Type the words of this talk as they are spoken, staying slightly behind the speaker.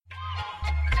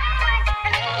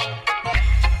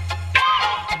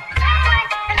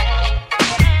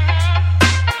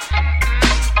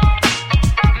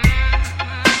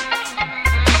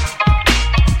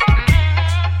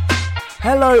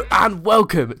Hello and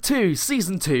welcome to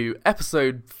Season 2,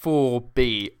 Episode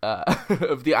 4B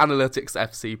of the Analytics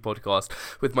FC podcast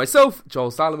with myself,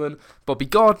 Joel Salomon, Bobby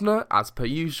Gardner, as per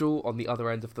usual, on the other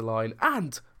end of the line,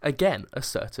 and, again, a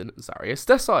certain Zarius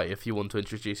Desai, if you want to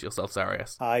introduce yourself,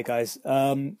 Zarius. Hi, guys.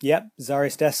 Zarius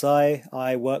Desai.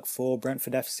 I work for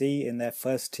Brentford FC in their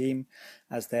first team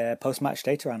as their post-match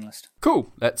data analyst.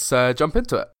 Cool, let's jump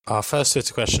into it. Our first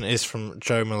Twitter question is from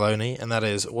Joe Maloney, and that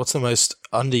is, what's the most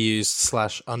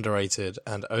underused/underrated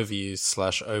and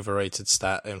overused/overrated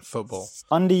stat in football?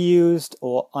 Underused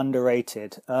or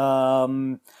underrated?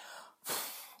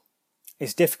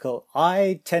 It's difficult.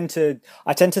 I tend to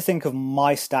think of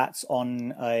my stats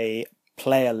on a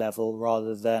player level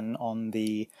rather than on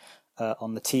the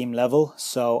team level.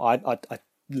 So I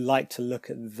like to look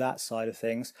at that side of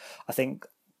things. I think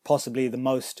possibly the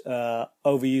most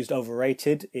overused,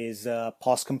 overrated is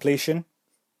pass completion.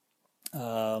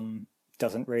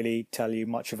 Doesn't really tell you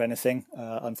much of anything,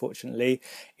 unfortunately.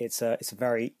 It's a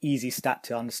very easy stat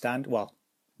to understand. Well,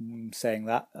 saying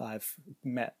that, I've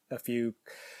met a few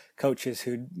coaches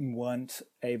who weren't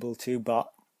able to, but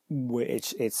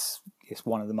it's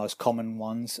one of the most common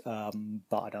ones.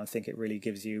 But I don't think it really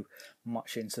gives you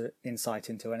much insight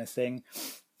into anything.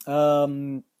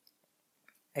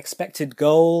 Expected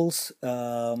goals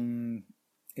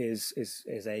is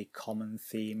a common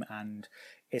theme, and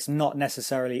it's not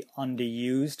necessarily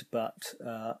underused, but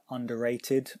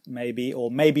underrated maybe,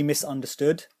 or maybe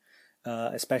misunderstood,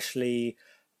 especially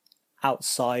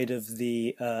outside of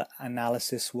the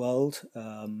analysis world.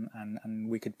 And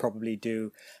we could probably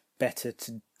do better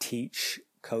to teach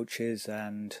coaches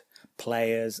and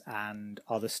players and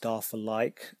other staff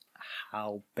alike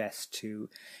how best to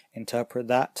interpret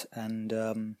that. And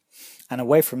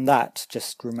away from that,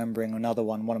 just remembering another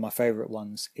one of my favorite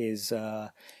ones is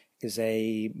a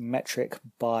metric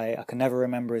by, I can never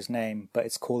remember his name, but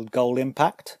it's called Goal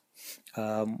Impact,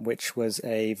 which was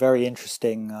a very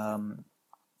interesting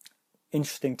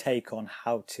take on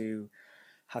how to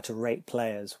rate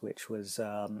players, which was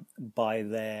by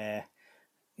their,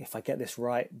 if I get this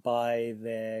right, by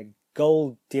their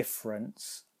goal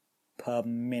difference per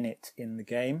minute in the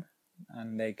game,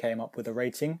 and they came up with a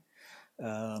rating.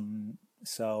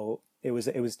 So it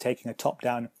was taking a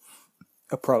top-down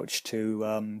approach to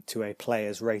a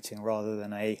player's rating rather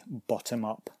than a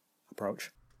bottom-up approach.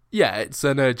 Yeah, it's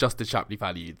an adjusted Shapley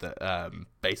value that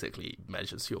basically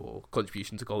measures your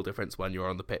contribution to goal difference when you're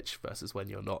on the pitch versus when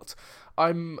you're not.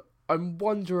 I'm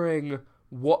wondering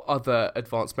what other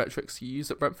advanced metrics you use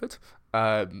at Brentford,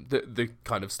 the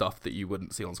kind of stuff that you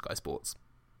wouldn't see on Sky Sports.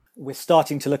 We're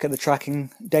starting to look at the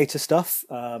tracking data stuff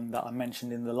that I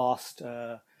mentioned in the last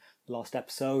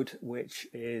episode, which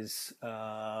is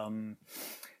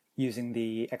using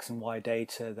the X and Y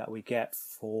data that we get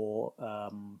for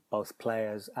both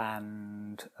players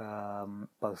and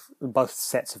both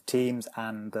sets of teams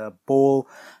and the ball,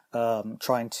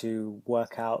 trying to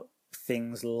work out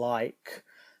things like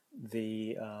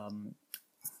the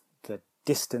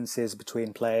distances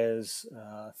between players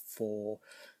for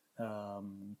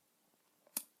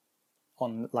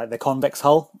on like the convex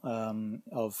hull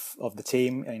of the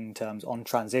team in terms on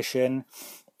transition,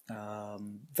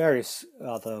 various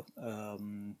other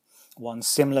ones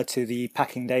similar to the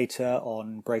packing data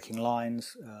on breaking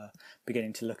lines,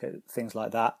 beginning to look at things like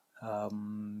that,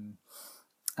 and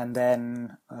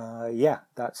then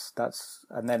that's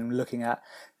and then looking at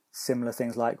similar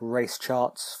things like race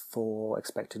charts for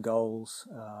expected goals,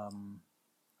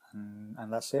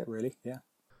 and that's it really. Yeah.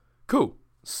 Cool.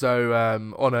 So,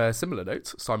 on a similar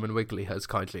note, Simon Wigley has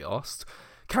kindly asked,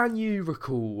 can you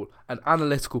recall an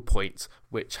analytical point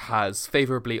which has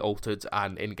favourably altered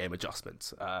an in-game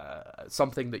adjustment?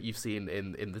 Something that you've seen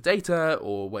in the data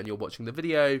or when you're watching the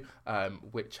video,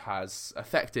 which has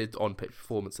affected on-pitch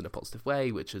performance in a positive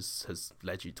way, which has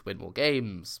led you to win more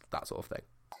games, that sort of thing.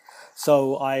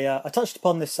 So I touched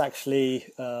upon this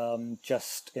actually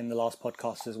just in the last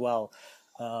podcast as well.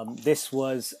 This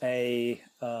was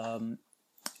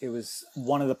it was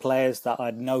one of the players that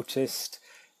I'd noticed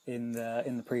in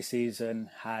the preseason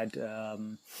had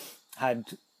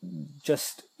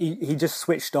just he just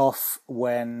switched off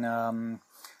when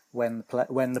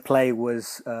the play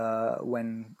was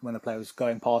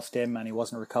going past him and he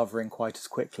wasn't recovering quite as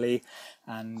quickly,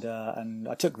 and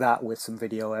I took that with some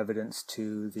video evidence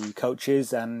to the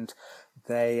coaches, and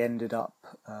they ended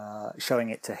up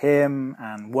showing it to him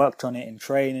and worked on it in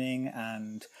training,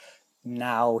 and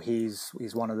now he's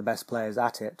one of the best players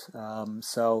at it.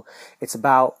 So it's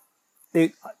about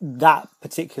that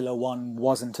particular one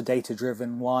wasn't a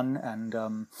data-driven one, and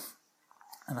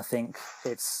I think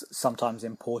it's sometimes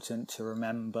important to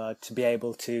remember to be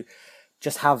able to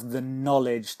just have the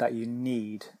knowledge that you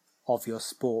need of your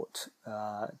sport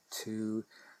to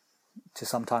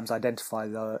sometimes identify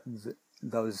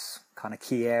those kind of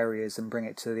key areas and bring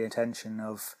it to the attention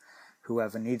of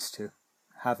whoever needs to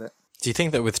have it. Do you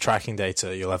think that with tracking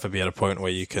data, you'll ever be at a point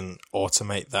where you can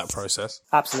automate that process?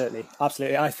 Absolutely.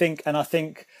 I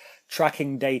think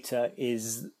tracking data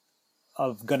is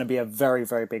going to be a very,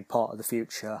 very big part of the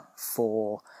future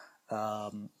for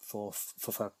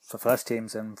first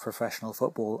teams and professional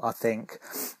football. I think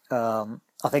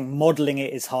modelling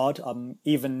it is hard.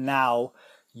 Even now,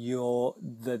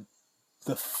 the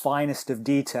finest of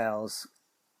details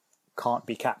can't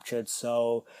be captured.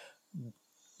 So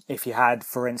if you had,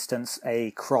 for instance,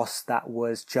 a cross that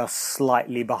was just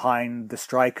slightly behind the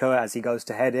striker as he goes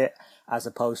to head it, as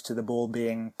opposed to the ball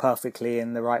being perfectly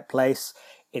in the right place,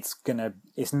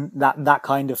 that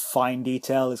kind of fine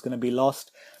detail is going to be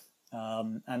lost.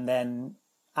 And then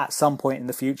at some point in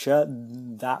the future,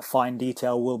 that fine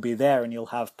detail will be there, and you'll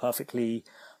have perfectly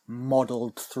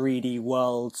modeled 3D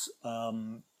worlds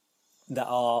that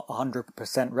are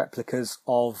 100% replicas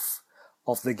of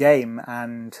the game,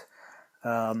 and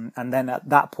then at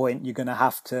that point you're going to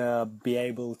have to be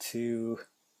able to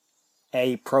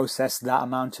process that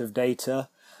amount of data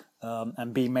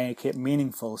and make it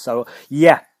meaningful. So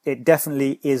yeah, it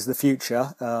definitely is the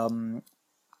future,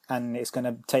 and it's going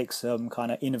to take some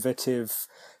kind of innovative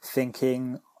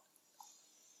thinking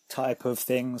type of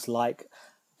things, like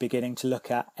beginning to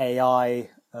look at AI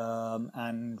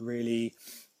and really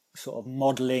sort of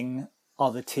modeling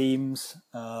other teams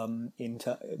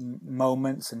into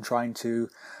moments and trying to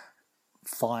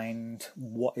find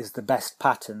what is the best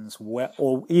patterns,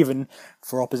 or even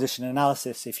for opposition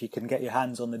analysis, if you can get your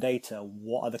hands on the data,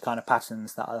 what are the kind of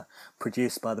patterns that are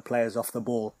produced by the players off the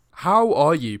ball. How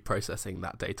are you processing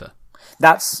that data?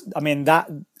 At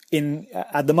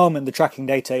the moment, the tracking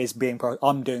data is being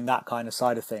I'm doing that kind of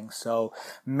side of things. So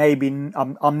maybe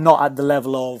I'm not at the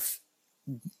level of,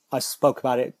 I spoke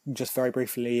about it just very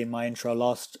briefly in my intro in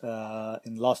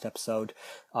the last episode.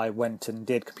 I went and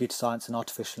did computer science and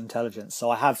artificial intelligence. So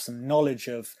I have some knowledge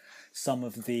of some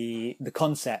of the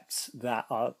concepts that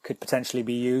could potentially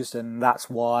be used, and that's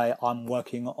why I'm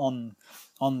working on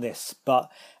this. But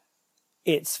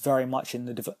it's very much in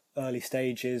the early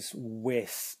stages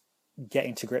with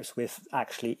getting to grips with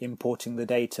actually importing the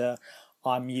data.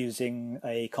 I'm using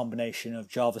a combination of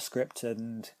JavaScript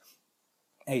and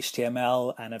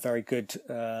HTML and a very good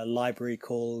library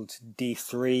called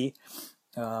D3,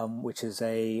 which is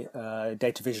a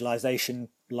data visualization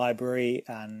library,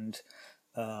 and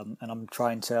I'm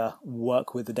trying to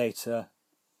work with the data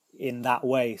in that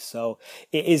way. So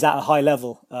it is at a high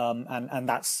level, and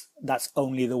that's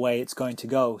only the way it's going to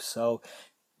go. So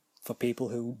for people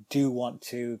who do want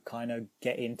to kind of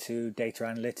get into data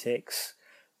analytics,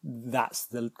 that's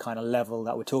the kind of level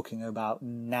that we're talking about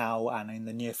now and in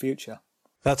the near future.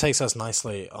 That takes us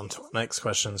nicely onto our next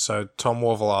question. So Tom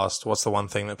Warville asked, what's the one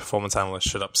thing that performance analysts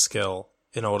should upskill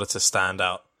in order to stand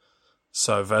out?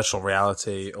 So virtual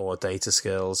reality or data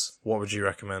skills, what would you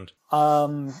recommend?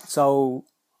 So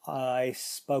I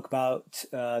spoke about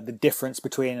the difference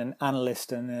between an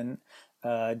analyst and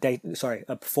a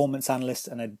performance analyst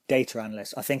and a data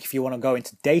analyst. I think if you want to go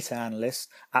into data analyst,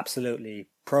 absolutely.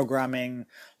 Programming,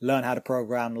 learn how to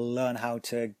program, learn how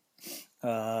to,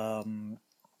 and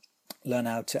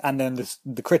then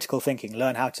the critical thinking,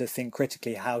 learn how to think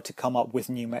critically, how to come up with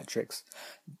new metrics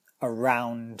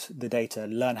around the data,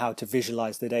 learn how to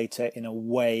visualize the data in a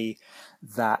way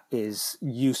that is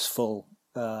useful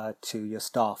to your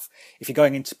staff. If you're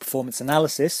going into performance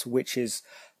analysis,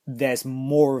 there's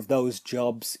more of those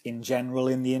jobs in general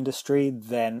in the industry,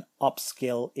 then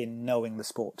upskill in knowing the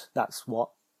sport. That's what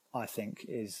I think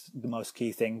is the most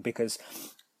key thing, because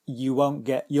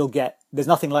there's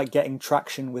nothing like getting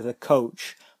traction with a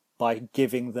coach by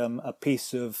giving them a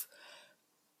piece of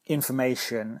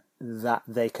information that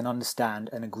they can understand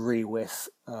and agree with.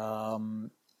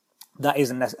 That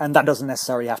doesn't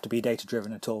necessarily have to be data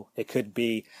driven at all. It could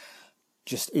be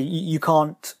just, you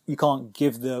can't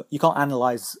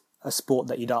analyze a sport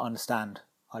that you don't understand,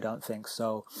 I don't think.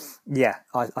 So yeah,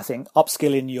 I think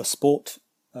upskill in your sport.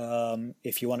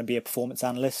 If you want to be a performance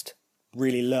analyst,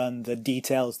 really learn the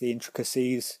details, the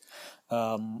intricacies,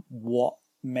 what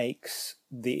makes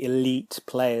the elite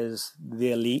players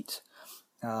the elite.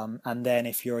 And then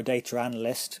if you're a data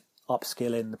analyst,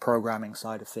 upskill in the programming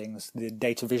side of things, the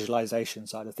data visualization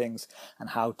side of things,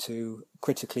 and how to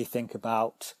critically think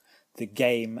about the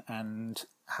game and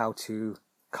how to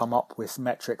come up with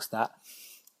metrics that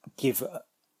give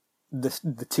the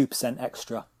 2%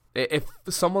 extra. if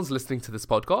someone's listening to this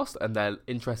podcast and they're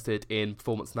interested in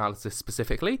performance analysis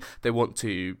specifically, they want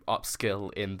to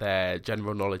upskill in their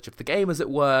general knowledge of the game, as it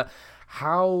were,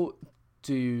 how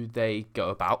do they go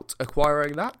about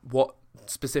acquiring that? What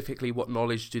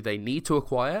knowledge do they need to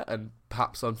acquire? And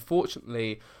perhaps,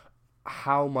 unfortunately,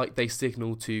 how might they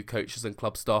signal to coaches and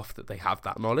club staff that they have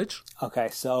that knowledge? Okay,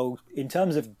 so in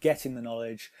terms of getting the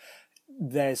knowledge,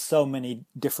 there's so many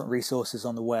different resources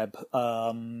on the web.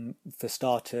 For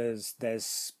starters, there's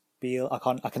Spiel.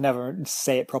 I can never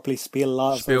say it properly.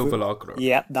 Spielverlagerung.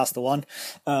 Yeah, that's the one.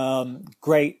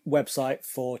 Great website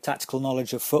for tactical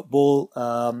knowledge of football.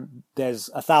 There's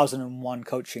 1,001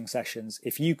 coaching sessions.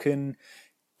 If you can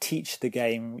teach the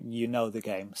game, you know the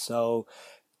game. So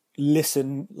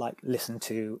listen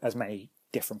to as many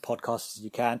different podcasts as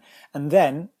you can, and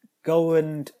then go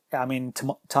and,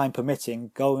 time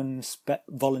permitting, go and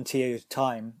volunteer your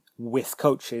time with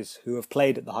coaches who have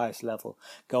played at the highest level.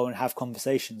 Go and have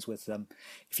conversations with them.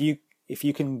 If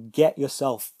you can get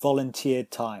yourself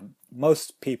volunteered time,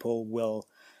 most people will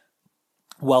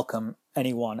welcome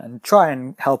anyone and try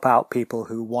and help out people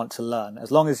who want to learn,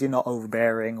 as long as you're not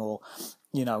overbearing or,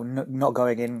 not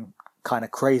going in kind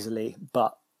of crazily,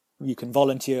 but you can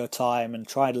volunteer your time and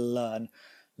try to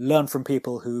learn from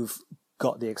people who've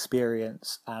got the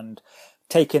experience and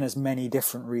take in as many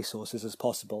different resources as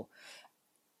possible.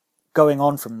 Going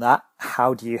on from that,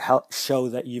 how do you help show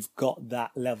that you've got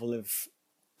that level of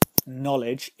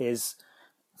knowledge is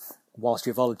whilst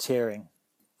you're volunteering.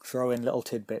 Throw in little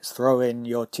tidbits, throw in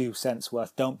your 2 cents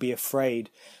worth. Don't be afraid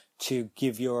to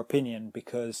give your opinion,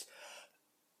 because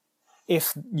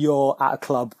if you're at a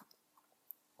club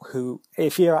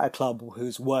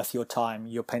who's worth your time,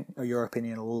 your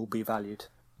opinion will be valued.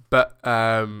 But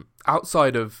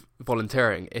outside of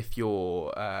volunteering, if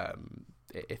you're a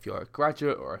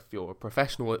graduate, or if you're a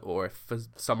professional, or if for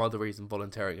some other reason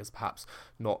volunteering is perhaps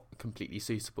not completely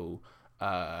suitable,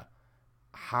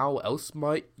 how else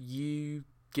might you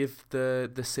give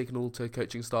the signal to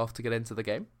coaching staff to get into the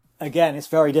game? Again, it's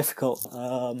very difficult.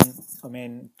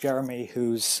 Jeremy,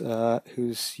 who's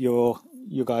your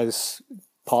guys'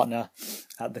 partner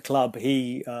at the club,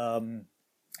 he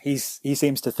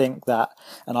seems to think that,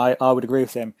 and I would agree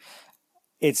with him,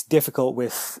 it's difficult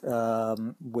with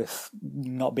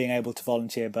not being able to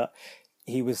volunteer. But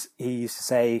he used to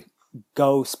say,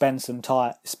 go spend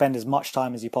as much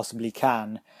time as you possibly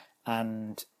can,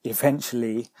 and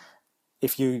eventually,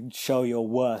 if you show your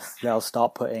worth, they'll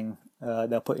put you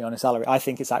on a salary. I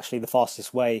think it's actually the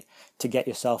fastest way to get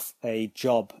yourself a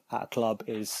job at a club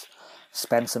is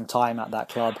spend some time at that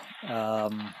club,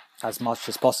 as much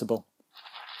as possible.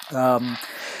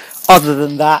 Other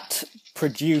than that,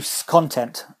 produce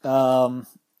content.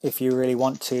 If you really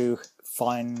want to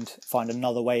find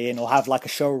another way in, or have like a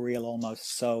show reel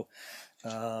almost. So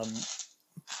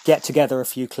get together a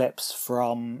few clips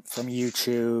from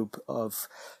YouTube of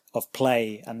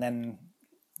play, and then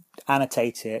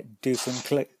annotate it, do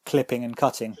some clipping and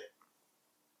cutting,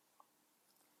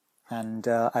 and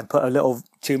put a little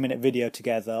 2-minute video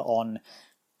together on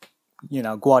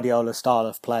Guardiola's style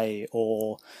of play,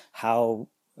 or how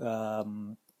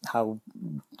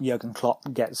Jurgen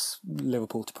Klopp gets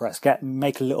Liverpool to press.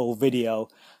 Make a little video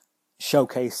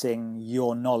showcasing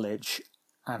your knowledge,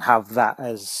 and have that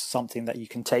as something that you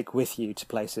can take with you to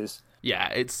places. Yeah,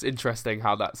 it's interesting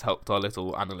how that's helped our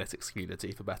little analytics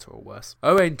community, for better or worse.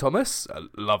 Owain Thomas, a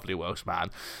lovely Welsh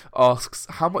man, asks,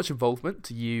 how much involvement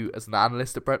do you as an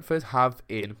analyst at Brentford have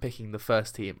in picking the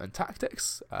first team and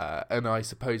tactics? And I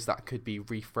suppose that could be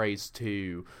rephrased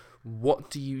to,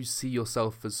 what do you see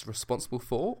yourself as responsible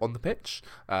for on the pitch,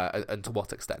 and to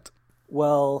what extent?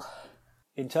 Well,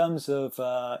 in terms of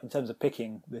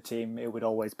picking the team, it would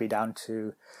always be down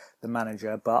to the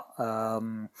manager. But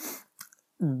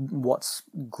what's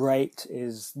great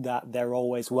is that they're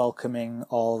always welcoming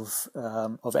of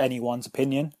anyone's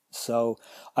opinion. So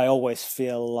I always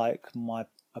feel like my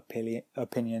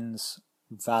opinion's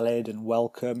valid and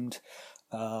welcomed.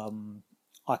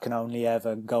 I can only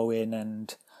ever go in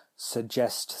and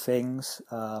suggest things.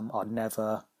 I'd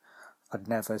never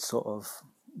sort of.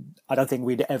 I don't think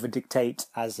we'd ever dictate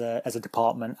as a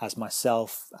department, as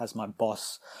myself, as my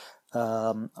boss.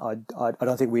 I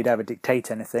don't think we'd ever dictate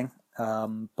anything.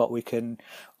 But we can.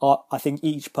 I think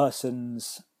each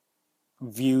person's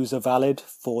views are valid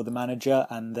for the manager,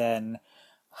 and then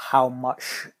how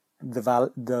much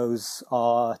those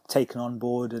are taken on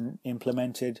board and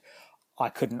implemented, I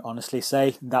couldn't honestly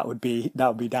say. That would be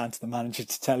down to the manager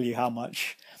to tell you how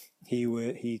much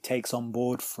he takes on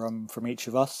board from each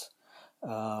of us.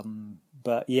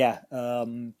 But yeah,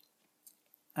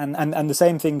 And the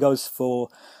same thing goes for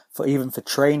even for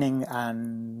training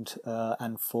and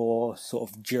for sort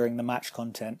of during the match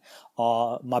content.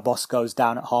 My boss goes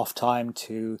down at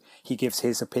halftime he gives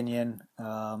his opinion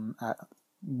at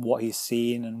what he's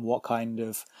seen and what kind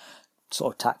of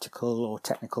sort of tactical or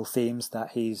technical themes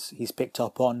that he's picked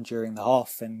up on during the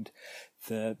half, and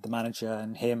the manager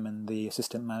and him and the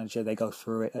assistant manager, they go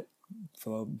through it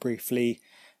for briefly,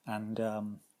 and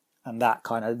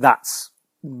that's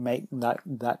make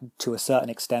that to a certain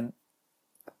extent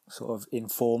sort of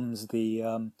informs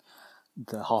the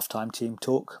halftime team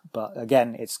talk. But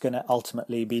again, it's going to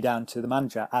ultimately be down to the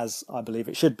manager, as I believe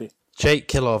it should be. Jake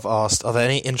Kilov asked, are there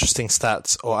any interesting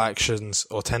stats or actions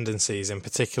or tendencies in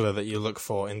particular that you look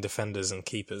for in defenders and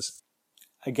keepers?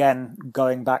 Again,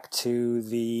 going back to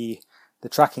the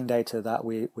tracking data that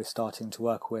we're starting to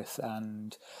work with,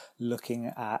 and looking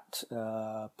at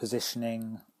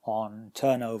positioning on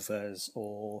turnovers,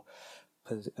 or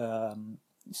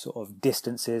sort of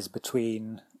distances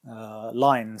between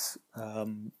lines,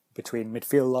 between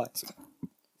midfield lines,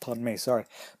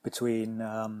 between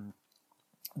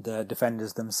the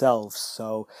defenders themselves.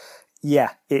 So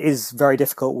yeah, it is very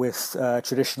difficult with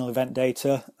traditional event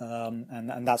data,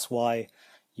 and that's why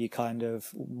you kind of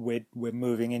we're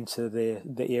moving into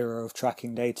the era of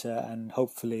tracking data, and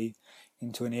hopefully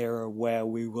into an era where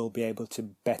we will be able to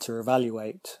better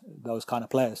evaluate those kind of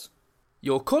players.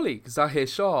 Your colleague Zahir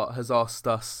Shah has asked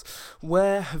us,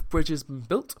 where have bridges been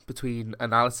built between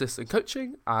analysis and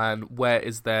coaching, and where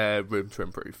is there room to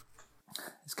improve?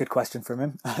 It's a good question from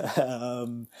him.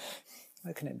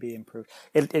 How can it be improved?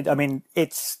 I mean,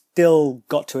 it's still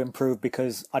got to improve,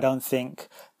 because I don't think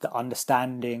the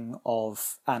understanding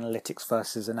of analytics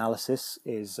versus analysis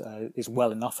is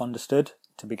well enough understood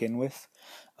to begin with,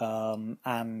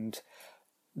 and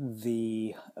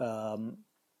the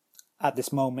at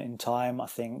this moment in time, I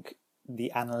think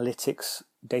the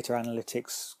data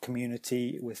analytics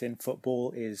community within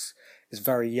football is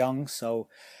very young. So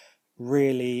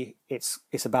really, it's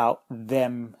about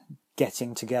them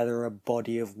getting together a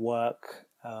body of work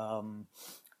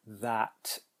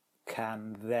that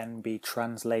can then be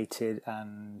translated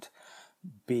and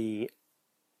be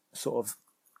sort of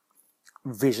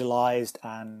visualized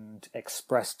and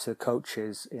expressed to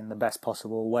coaches in the best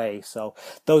possible way. So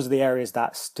those are the areas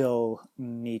that still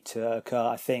need to occur.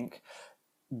 I think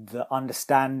the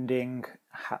understanding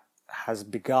has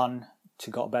begun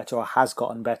to got better, or has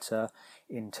gotten better,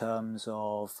 in terms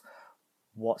of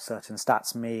what certain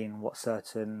stats mean, what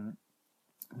certain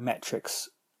metrics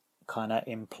kind of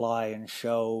imply and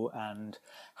show, and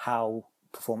how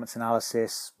performance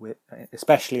analysis,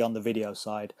 especially on the video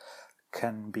side,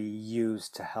 can be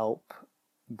used to help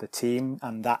the team.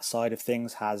 And that side of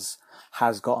things has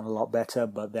gotten a lot better,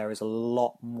 but there is a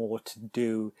lot more to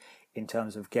do in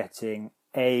terms of getting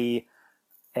a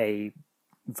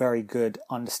very good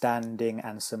understanding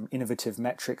and some innovative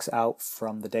metrics out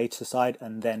from the data side,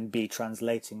 and then be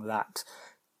translating that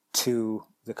to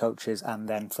the coaches and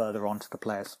then further on to the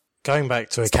players. Going back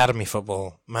to academy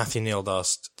football, Matthew Neild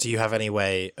asked, do you have any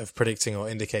way of predicting or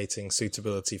indicating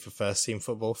suitability for first team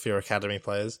football for your academy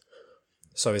players?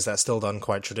 So is that still done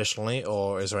quite traditionally,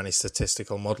 or is there any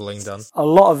statistical modelling done? A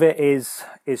lot of it is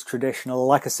traditional.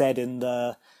 Like I said in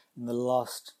the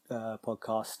last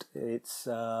podcast, it's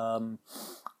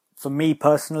for me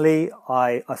personally,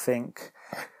 I think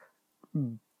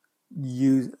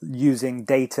using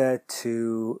data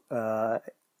to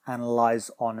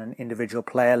analyze on an individual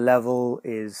player level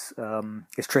is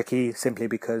tricky, simply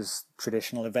because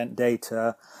traditional event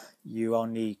data, you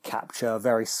only capture a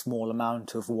very small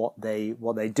amount of what they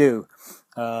do.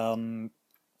 I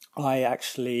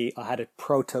had a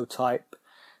prototype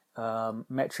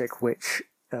metric which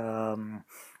I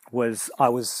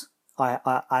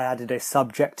added a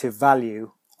subjective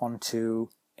value onto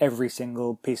every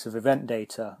single piece of event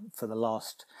data for the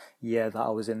last year that I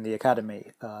was in the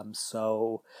academy.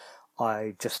 So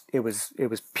it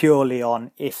was purely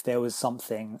on, if there was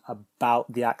something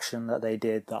about the action that they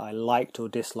did that I liked or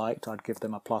disliked, I'd give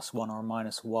them a +1 or a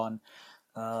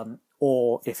 -1.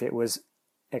 Or if it was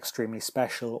extremely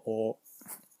special or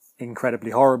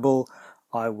incredibly horrible,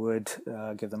 I would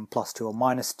give them +2 or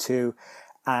 -2.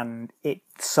 And it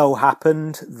so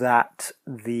happened that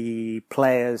the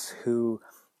players who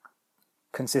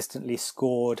consistently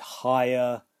scored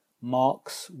higher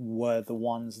marks were the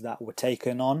ones that were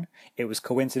taken on. It was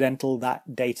coincidental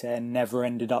that data never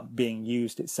ended up being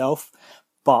used itself,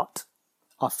 but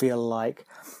I feel like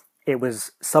it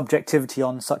was subjectivity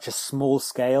on such a small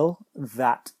scale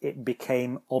that it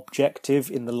became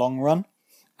objective in the long run,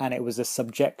 and it was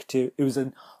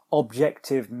an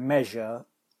objective measure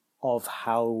of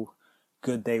how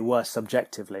good they were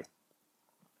subjectively,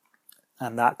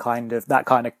 and that kind of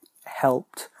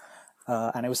helped.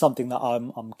 And it was something that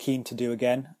I'm keen to do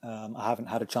again. I haven't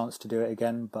had a chance to do it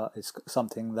again, but it's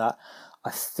something that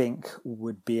I think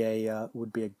would be a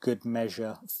good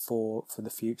measure for the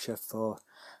future for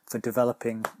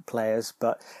developing players.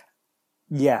 But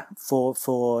yeah, for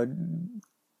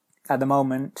at the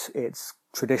moment, it's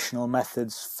traditional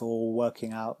methods for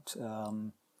working out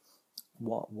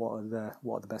what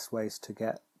are the best ways to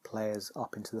get players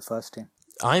up into the first team.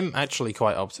 I'm actually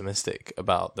quite optimistic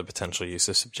about the potential use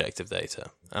of subjective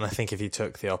data. And I think if you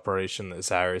took the operation that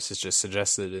Zarius has just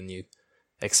suggested and you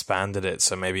expanded it,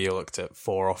 so maybe you looked at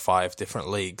 4 or 5 different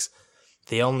leagues,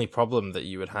 the only problem that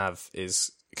you would have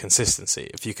is consistency.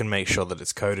 If you can make sure that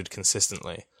it's coded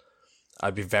consistently,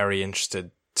 I'd be very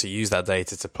interested to use that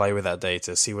data, to play with that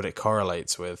data, see what it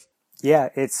correlates with. Yeah,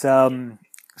 it's...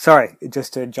 sorry,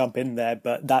 just to jump in there,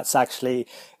 but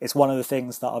it's one of the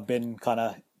things that I've been kind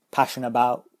of passionate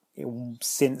about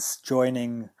since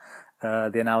joining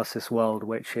the analysis world,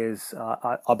 which is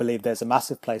I believe there's a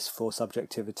massive place for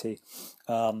subjectivity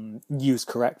used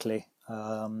correctly,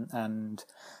 and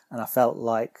I felt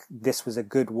like this was a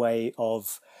good way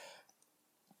of,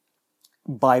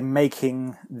 by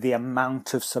making the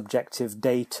amount of subjective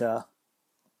data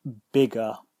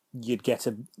bigger,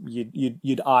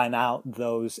 you'd iron out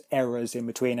those errors in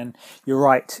between. And you're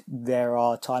right, there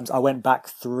are times I went back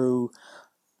through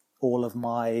all of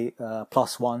my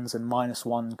 +1s and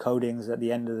 -1 codings at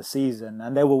the end of the season,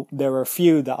 and there were a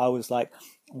few that I was like,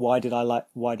 why did I like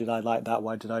that?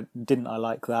 Why didn't I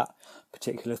like that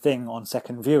particular thing on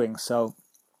second viewing? So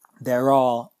there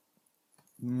are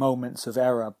moments of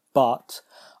error, but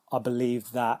I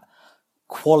believe that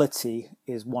quality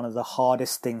is one of the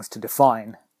hardest things to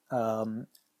define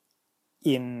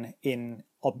in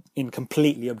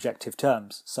completely objective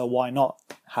terms. So why not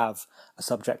have a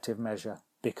subjective measure?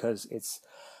 Because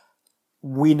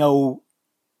we know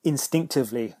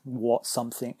instinctively what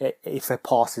something, if a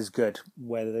pass is good,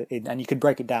 and you could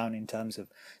break it down in terms of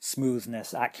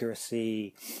smoothness,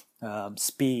 accuracy,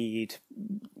 speed,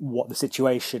 what the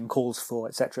situation calls for,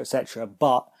 etc., etc.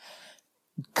 But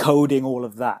coding all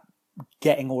of that,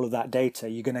 getting all of that data,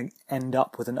 you're going to end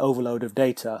up with an overload of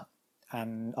data.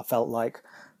 And I felt like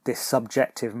this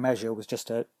subjective measure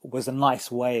was a nice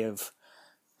way of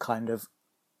kind of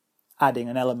adding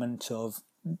an element of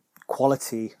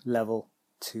quality level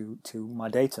to my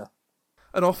data.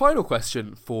 And our final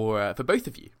question for both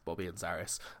of you, Bobby and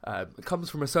Zarius, comes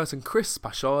from a certain Chris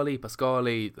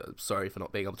Pascali, sorry for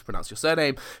not being able to pronounce your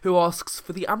surname, who asks,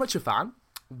 for the amateur fan,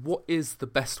 what is the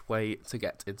best way to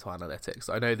get into analytics?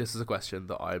 I know this is a question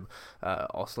that I'm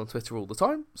asked on Twitter all the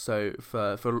time, so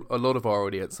for a lot of our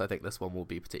audience, I think this one will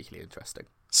be particularly interesting.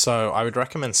 So I would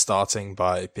recommend starting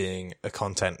by being a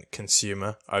content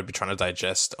consumer. I would be trying to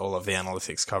digest all of the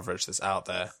analytics coverage that's out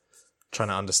there, trying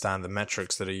to understand the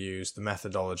metrics that are used, the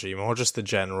methodology, more just the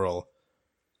general,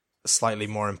 slightly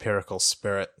more empirical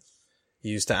spirit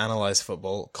used to analyze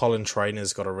football. Colin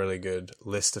Trainer's got a really good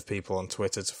list of people on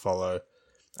Twitter to follow.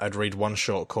 I'd read One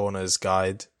Short Corner's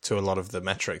guide to a lot of the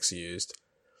metrics used.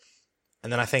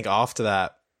 And then I think after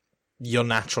that, you're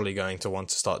naturally going to want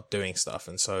to start doing stuff.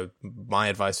 And so my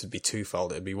advice would be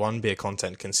twofold. It would be 1, be a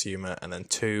content consumer, and then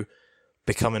 2,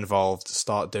 become involved,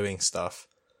 start doing stuff.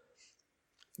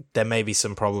 There may be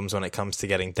some problems when it comes to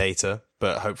getting data,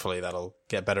 but hopefully that'll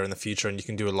get better in the future and you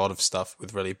can do a lot of stuff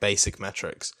with really basic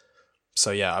metrics.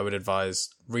 So yeah, I would advise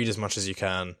read as much as you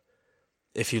can.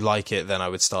 If you like it, then I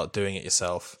would start doing it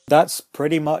yourself. That's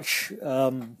pretty much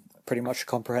a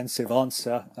comprehensive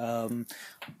answer.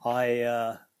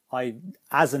 I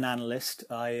as an analyst,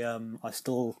 I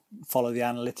still follow the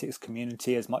analytics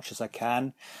community as much as I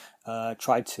can.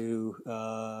 Try to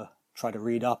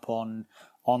read up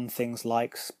on things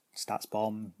like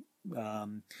StatsBomb.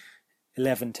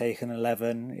 11 taken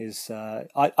 11 is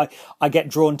I get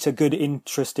drawn to good,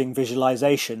 interesting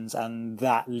visualizations, and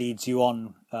that leads you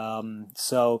on.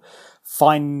 So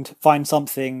find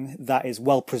something that is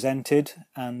well presented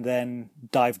and then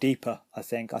dive deeper. I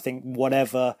think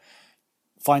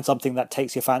find something that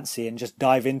takes your fancy and just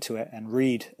dive into it and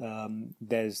read.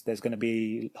 There's going to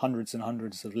be hundreds and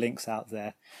hundreds of links out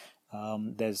there.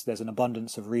 There's an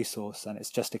abundance of resource, and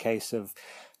it's just a case of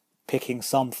picking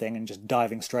something and just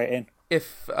diving straight in.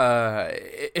 If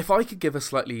I could give a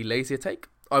slightly lazier take,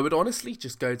 I would honestly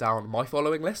just go down my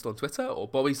following list on Twitter, or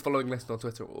Bobby's following list on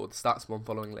Twitter, or the StatsBomb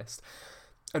following list,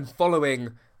 and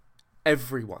following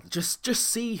everyone. Just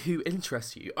see who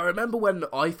interests you. I remember when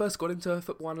I first got into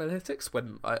football analytics,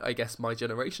 when I guess my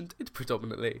generation did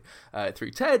predominantly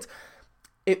through TED.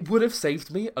 it would have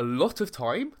saved me a lot of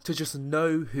time to just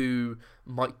know who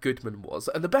Mike Goodman was.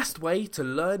 And the best way to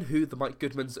learn who the Mike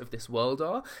Goodmans of this world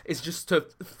are is just to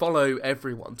follow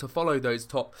everyone, to follow those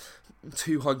top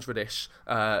 200-ish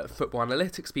football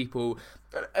analytics people.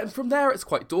 And from there, it's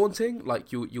quite daunting.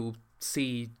 Like, you'll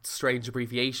see strange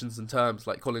abbreviations and terms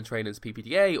like Colin Trainer's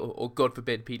PPDA or God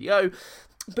forbid, PDO.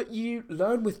 But you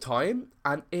learn with time,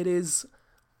 and it is...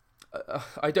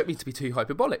 I don't mean to be too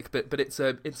hyperbolic, but it's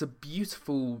a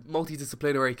beautiful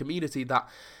multidisciplinary community that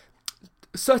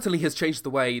certainly has changed the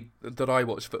way that I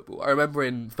watch football. I remember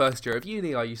in first year of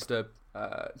uni, I used to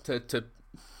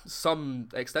some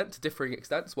extent, to differing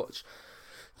extents, watch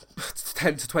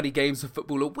 10 to 20 games of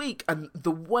football a week, and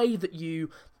the way that you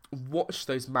watch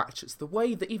those matches, the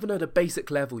way that even at a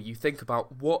basic level you think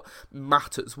about what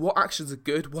matters, what actions are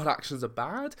good, what actions are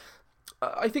bad,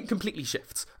 I think completely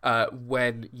shifts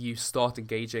when you start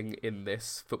engaging in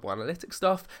this football analytics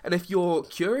stuff. And if you're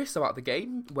curious about the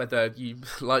game, whether you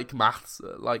like maths,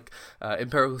 like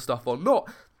empirical stuff or not,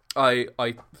 I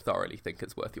thoroughly think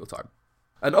it's worth your time.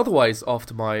 And otherwise,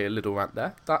 after my little rant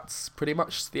there, that's pretty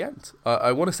much the end.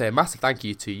 I want to say a massive thank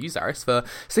you to you, Zaris, for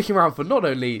sticking around for not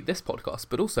only this podcast,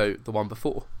 but also the one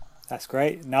before. That's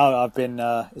great. No,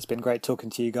 it's been great talking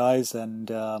to you guys, and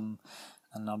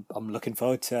I'm looking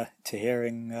forward to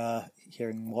hearing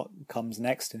what comes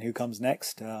next and who comes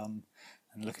next, and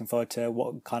looking forward to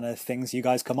what kind of things you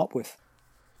guys come up with.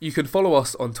 You can follow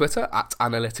us on Twitter at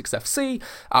AnalyticsFC,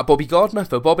 at Bobby Gardner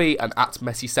for Bobby, and at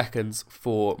Messi Seconds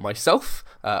for myself.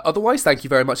 Otherwise, thank you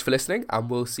very much for listening, and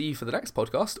we'll see you for the next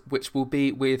podcast, which will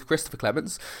be with Christopher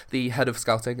Clemens, the head of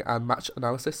scouting and match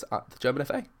analysis at the German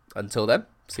FA. Until then,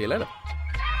 see you later.